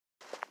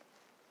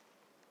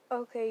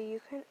Okay, you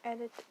can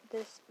edit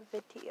this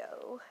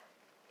video.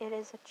 It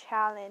is a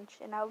challenge,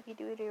 and I'll be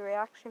doing a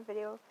reaction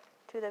video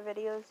to the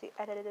videos you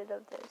edited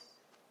of this.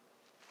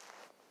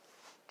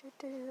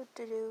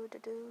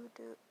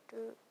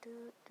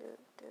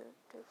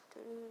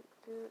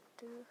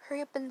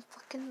 Hurry up and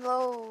fucking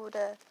load.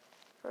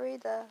 Hurry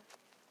the.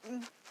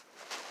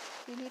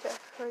 You need to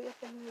hurry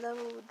up and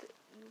load.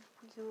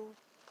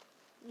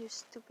 You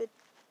stupid.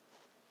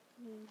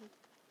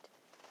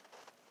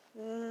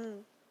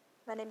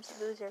 My name's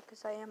Loser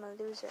because I am a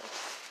loser.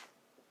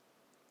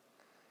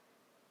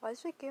 Why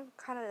is the game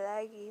kind of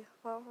laggy?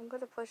 Well, I'm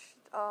gonna push.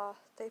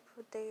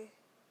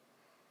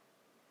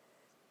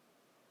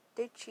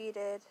 They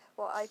cheated.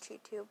 Well, I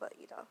cheat too, but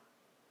you know,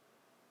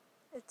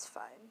 it's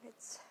fine.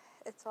 It's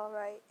all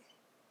right.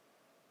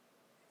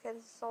 Because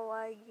it's so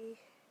laggy.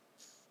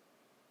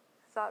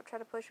 Stop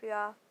trying to push me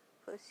off,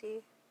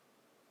 pussy.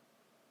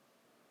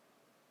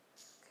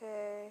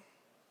 Okay.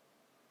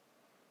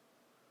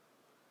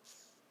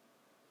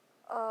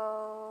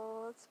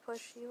 Oh, let's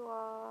push you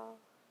off.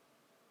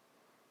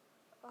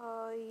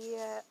 Oh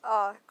yeah.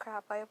 Oh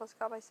crap! I almost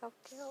got myself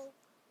killed.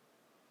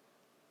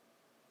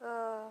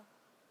 Where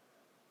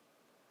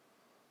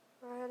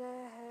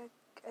the heck?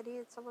 I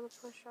needed someone to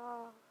push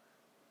off.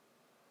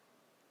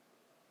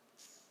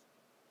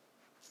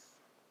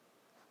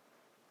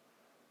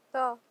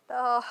 No.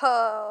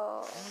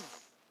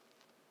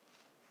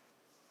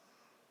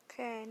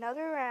 Okay,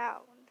 another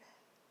round.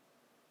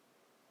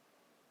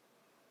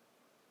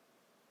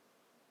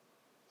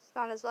 It's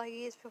not as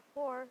laggy as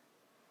before.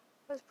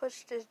 Let's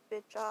push this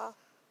bitch off.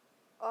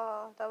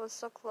 Oh, that was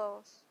so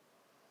close.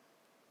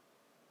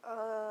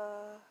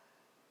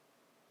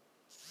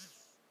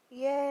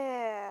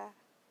 Yeah.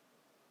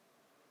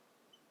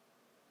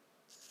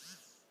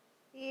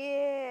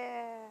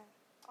 Yeah.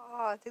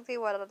 Oh, I think they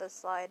went on the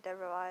slide.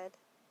 Never mind.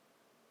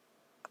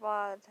 Come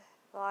on,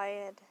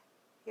 lion.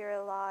 You're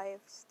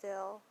alive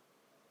still.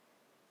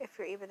 If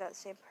you're even that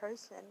same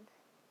person.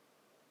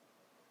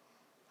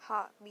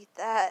 Ha, meet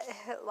that,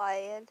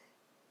 lion.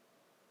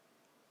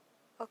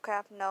 Oh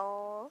crap,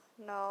 no.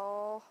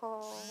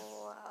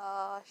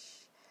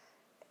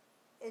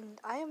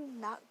 And I am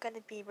not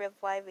gonna be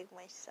reviving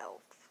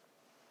myself.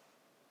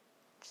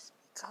 Just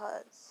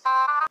because.